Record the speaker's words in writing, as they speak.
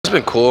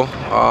been cool.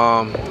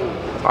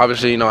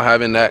 Obviously,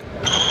 having that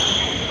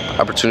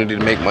opportunity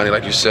to make money,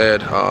 like you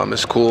said,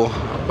 is cool.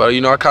 But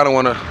I kind of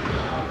want to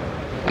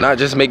not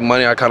just make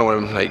money. I kind of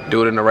want to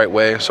do it in the right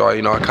way. So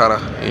I'm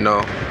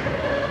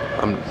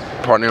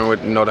partnering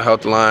with the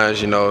health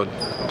alliance,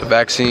 the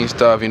vaccine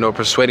stuff,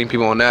 persuading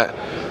people on that.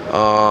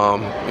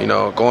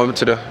 Going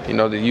to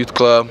the youth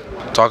club,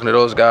 talking to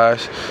those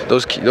guys,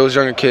 those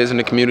younger kids in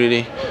the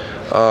community.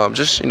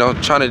 Just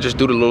trying to just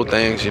do the little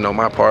things,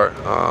 my part.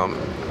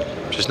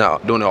 Just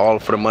not doing it all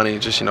for the money.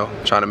 Just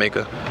trying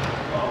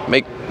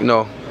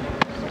to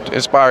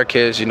inspire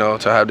kids, to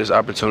have this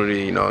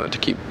opportunity, to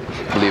keep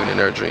believing in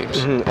their dreams.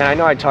 And I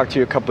know I talked to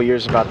you a couple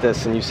years about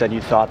this, and you said you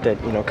thought that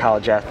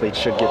college athletes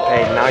should get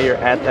paid. Now you're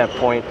at that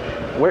point.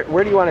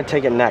 Where do you want to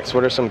take it next?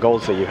 What are some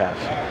goals that you have?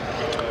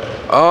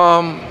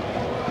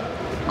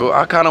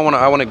 I kind of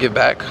want to give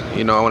back.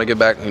 I want to give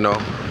back.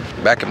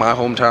 Back in my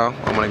hometown.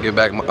 I want to give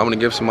back. I want to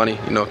give some money.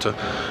 To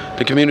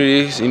the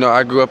communities.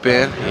 I grew up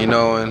in.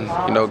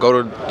 And go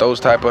to those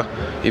type of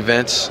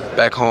events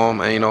back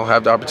home, and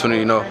have the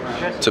opportunity.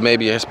 To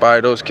maybe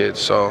inspire those kids.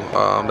 So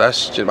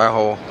that's just my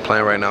whole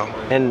plan right now.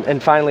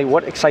 And finally,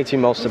 what excites you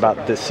most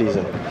about this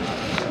season?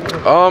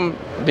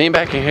 Being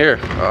back in here,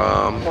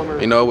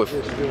 with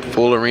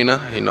full arena,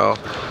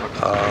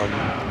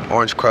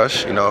 Orange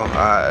Crush,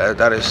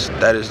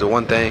 that is the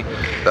one thing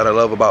that I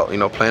love about,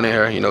 playing in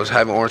here, is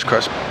having Orange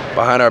Crush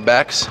behind our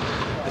backs,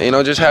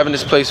 just having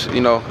this place,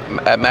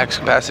 at max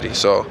capacity.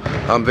 So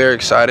I'm very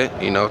excited,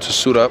 to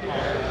suit up,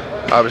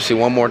 obviously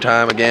one more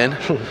time again,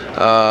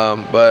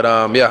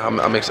 yeah,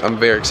 I'm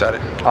very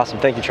excited. Awesome,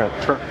 thank you, Trent.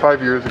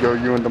 5 years ago,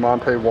 you and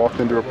DeMonte walked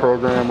into a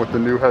program with the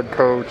new head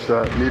coach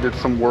that needed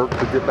some work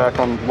to get back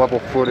on level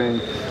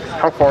footing.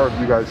 How far have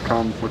you guys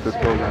come with this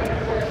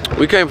program?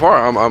 We came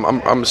far.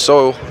 I'm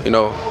so,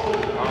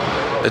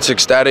 it's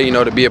ecstatic,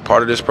 to be a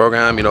part of this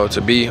program,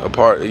 to be a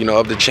part,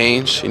 of the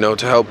change, to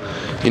help,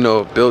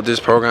 build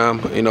this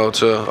program,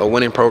 to a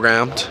winning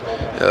program,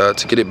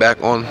 to get it back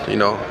on,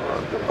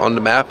 on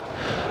the map.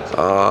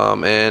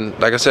 And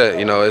like I said,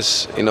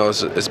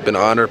 it's been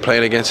an honor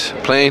playing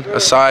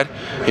aside,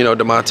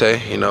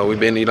 DeMonte. We've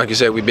been, like you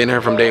said, we've been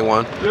here from day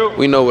one.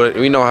 We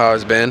know how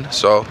it's been.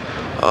 So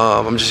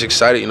I'm just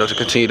excited, to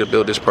continue to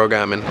build this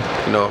program and,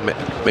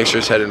 make sure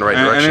it's headed in the right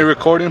direction. Any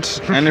recordings?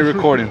 Any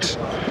recordings?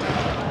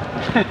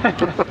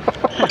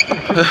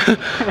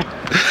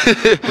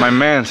 My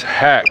man's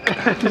hack.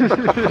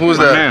 Who's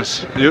My that?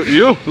 Man's.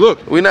 You? Look.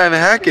 We're not even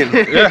hacking.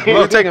 Yeah,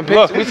 We're taking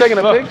pictures. We're taking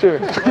a picture.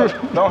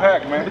 Don't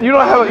hack, man. You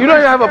don't even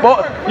have a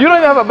ball. You don't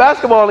even have a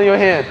basketball in your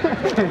hand.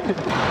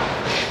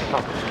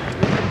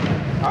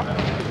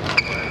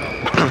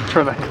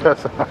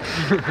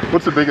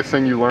 What's the biggest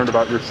thing you learned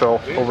about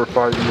yourself over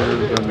 5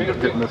 years and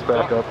getting this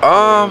back up?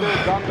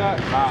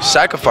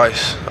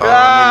 Sacrifice.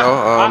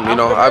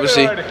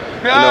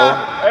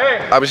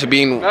 Obviously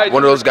being one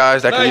of those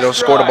guys that can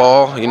score the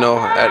ball.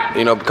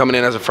 Coming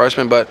in as a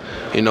freshman, but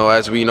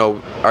as we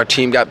our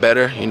team got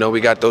better. We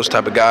got those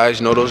type of guys.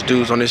 Those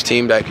dudes on this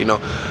team that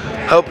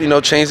help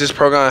change this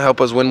program and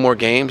help us win more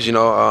games.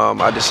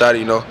 I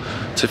decided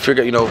to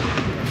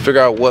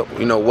figure out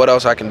what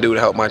else I can do to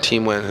help my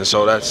team win, and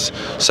so that's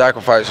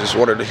sacrifice is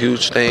one of the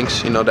huge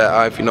things that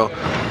I've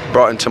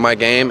brought into my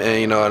game,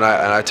 and and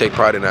I take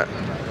pride in that.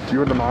 Do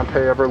you and DeMonte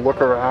ever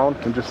look around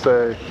and just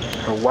say,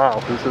 oh,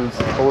 wow, this is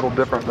a little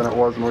different than it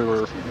was when we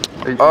were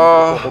 18 years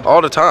old? All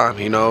the time.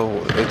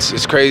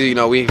 It's crazy.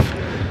 We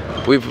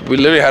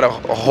literally had a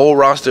whole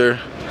roster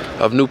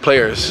of new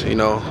players. If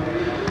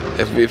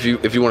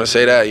you want to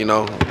say that,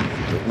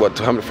 what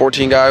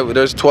 14 guys?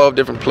 There's 12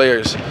 different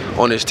players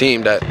on this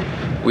team that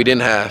we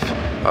didn't have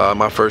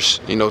my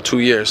first 2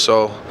 years.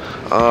 So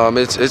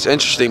it's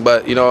interesting,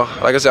 but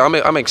like I said,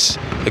 I'm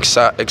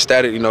ecstatic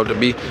to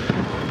be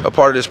a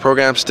part of this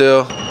program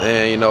still,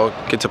 and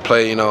get to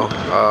play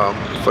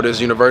for this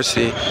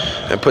university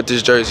and put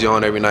this jersey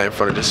on every night in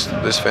front of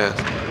this fan.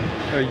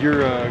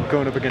 You're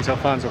going up against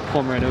Alfonso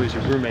Plummer. I know he's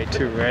your roommate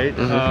too, right?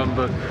 Mm-hmm.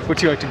 But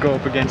what's he like to go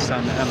up against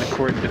on the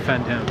court and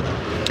defend him?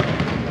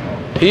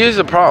 He is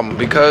a problem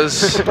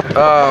because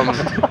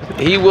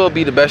he will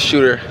be the best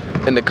shooter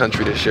in the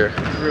country this year.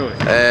 Really?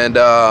 And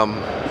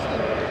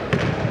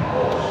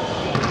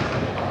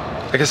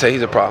like I said,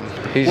 he's a problem.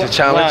 He's a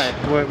challenge.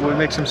 Why? What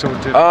makes him so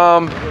different?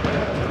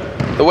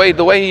 The way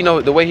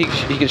he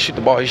can shoot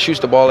the ball. He shoots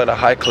the ball at a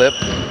high clip.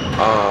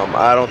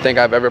 I don't think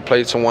I've ever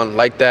played someone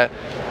like that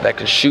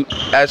can shoot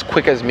as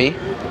quick as me.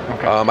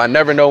 Okay. I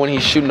never know when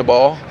he's shooting the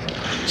ball,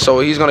 so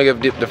he's gonna give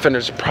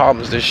defenders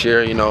problems this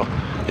year.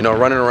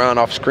 Running around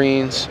off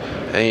screens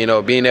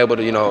and being able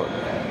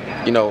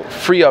to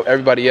free up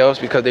everybody else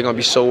because they're gonna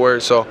be so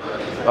worried. So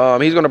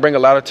he's gonna bring a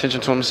lot of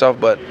attention to himself,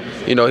 but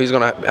he's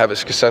gonna have a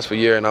successful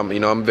year, and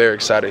I'm very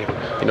excited.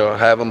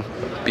 Have him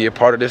be a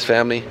part of this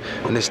family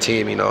and this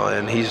team.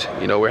 And he's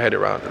we're headed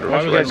around.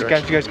 How did you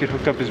guys get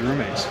hooked up as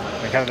roommates?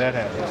 Like, how did that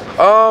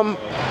happen?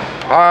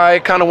 I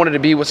kind of wanted to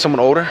be with someone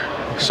older,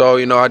 so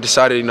I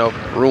decided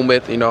room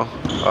with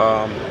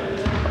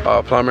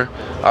Plummer.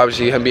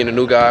 Obviously, him being a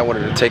new guy, I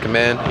wanted to take him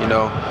in.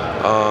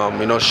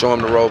 you know, show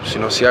them the ropes,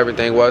 you know, see how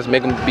everything was,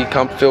 make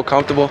them feel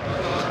comfortable,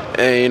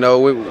 and you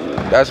know,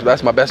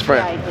 that's my best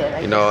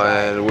friend, you know,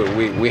 and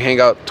we hang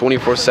out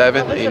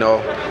 24/7. You know,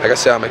 like I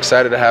said, I'm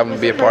excited to have him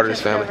be a part of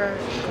this family.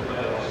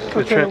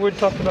 Coach Wood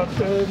talked about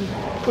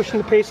pushing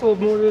the pace a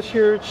little more this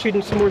year,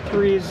 shooting some more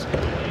threes.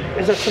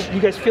 Is that something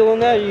you guys feeling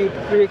that? Are you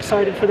very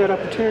excited for that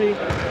opportunity?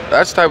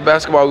 That's the type of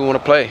basketball we want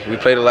to play. We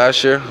played it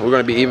last year. We're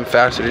going to be even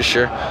faster this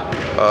year.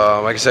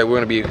 Like I said, we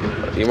want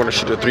to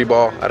shoot the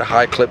 3-ball at a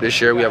high clip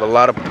this year. We have a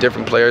lot of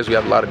different players. We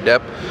have a lot of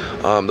depth.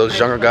 Those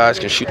younger guys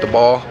can shoot the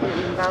ball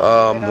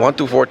 1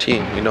 through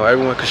 14. You know,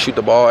 everyone can shoot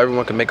the ball.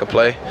 Everyone can make a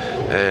play.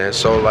 And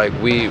so, like,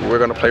 we're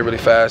going to play really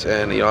fast.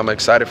 And, you know, I'm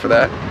excited for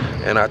that.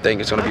 And I think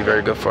it's going to be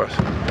very good for us.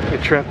 Hey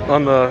Trent,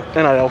 on the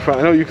NIL front,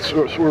 I know you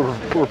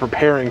were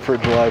preparing for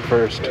July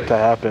 1st to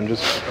happen.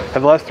 Just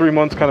have the last 3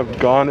 months kind of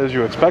gone as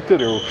you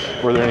expected, or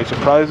were there any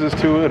surprises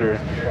to it, or?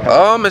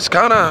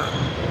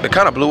 It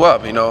kind of blew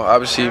up. You know,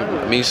 obviously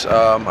me,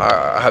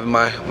 I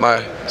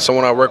have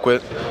someone I work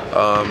with.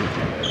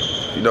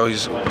 You know,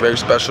 he's very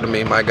special to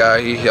me. My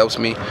guy, he helps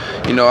me.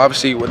 You know,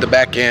 obviously with the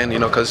back end, you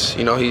know, because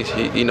you know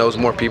he knows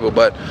more people.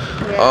 But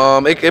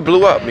it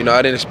blew up. You know,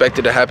 I didn't expect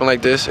it to happen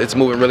like this. It's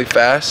moving really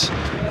fast,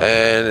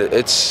 and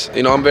it's,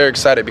 you know, I'm very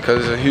excited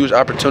because it's a huge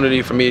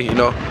opportunity for me, you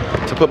know,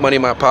 to put money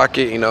in my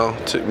pocket. You know,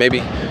 to maybe,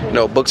 you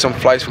know, book some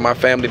flights for my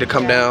family to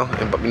come down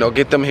and, you know,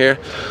 get them here.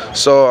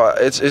 So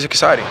it's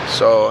exciting.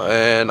 So,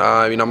 and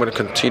you know, I'm going to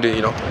continue to,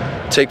 you know,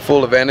 take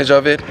full advantage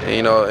of it.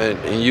 You know,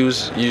 and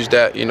use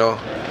that, you know,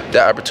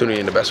 that opportunity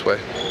in the best way.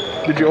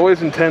 Did you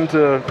always intend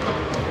to,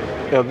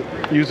 you know,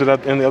 use it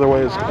in the other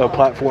way as a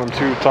platform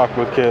to talk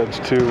with kids,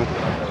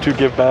 to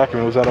give back? I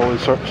mean, was that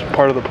always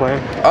part of the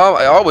plan? It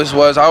always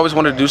was. I always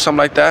wanted to do something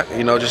like that.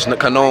 You know, just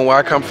knowing where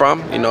I come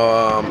from. You know,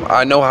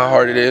 I know how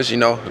hard it is. You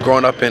know,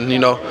 growing up in, you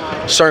know,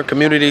 certain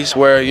communities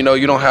where, you know,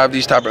 you don't have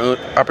these type of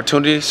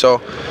opportunities.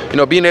 So, you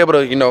know, being able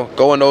to, you know,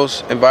 go in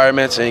those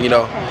environments and, you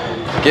know,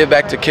 give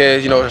back to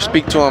kids, you know,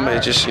 speak to them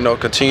and just, you know,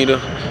 continue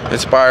to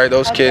inspire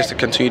those kids to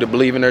continue to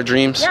believe in their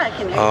dreams.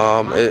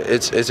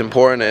 It's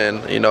important,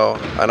 and, you know,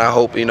 and I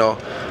hope, you know,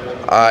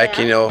 I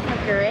can, you know,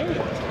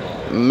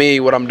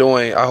 what I'm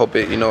doing, I hope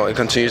it, you know, it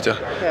continues to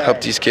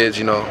help these kids,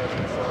 you know,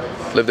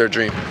 live their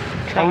dream.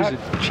 How has it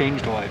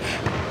changed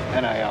life,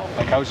 NIL?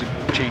 Like, how has it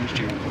changed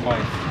your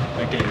life,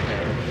 like, day to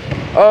day?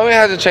 Oh, it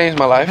hasn't changed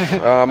my life.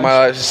 My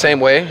life's the same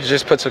way. It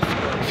just puts a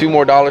few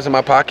more dollars in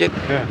my pocket.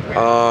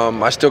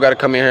 I still got to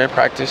come in here and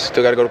practice.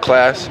 Still got to go to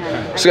class.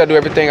 Still got to do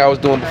everything I was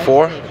doing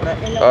before.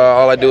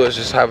 All I do is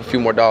just have a few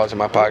more dollars in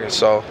my pocket.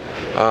 So,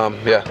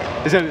 yeah.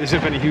 Has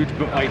it been a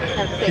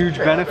huge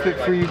benefit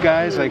for you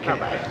guys? Like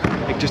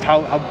just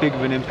how big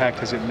of an impact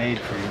has it made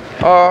for you?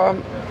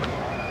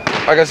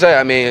 Like I said,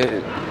 I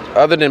mean,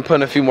 other than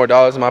putting a few more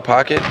dollars in my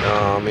pocket,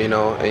 you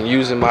know, and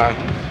using my,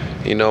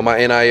 you know, my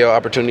NIL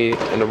opportunity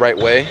in the right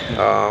way,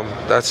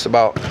 that's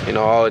about, you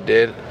know, all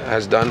it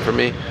has done for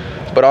me.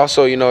 But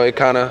also, you know, it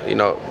kind of, you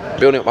know,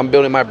 I'm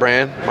building my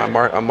brand,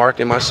 I'm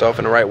marketing myself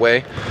in the right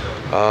way,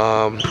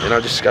 and I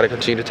just got to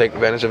continue to take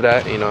advantage of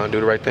that, you know, and do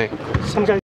the right thing. Some guys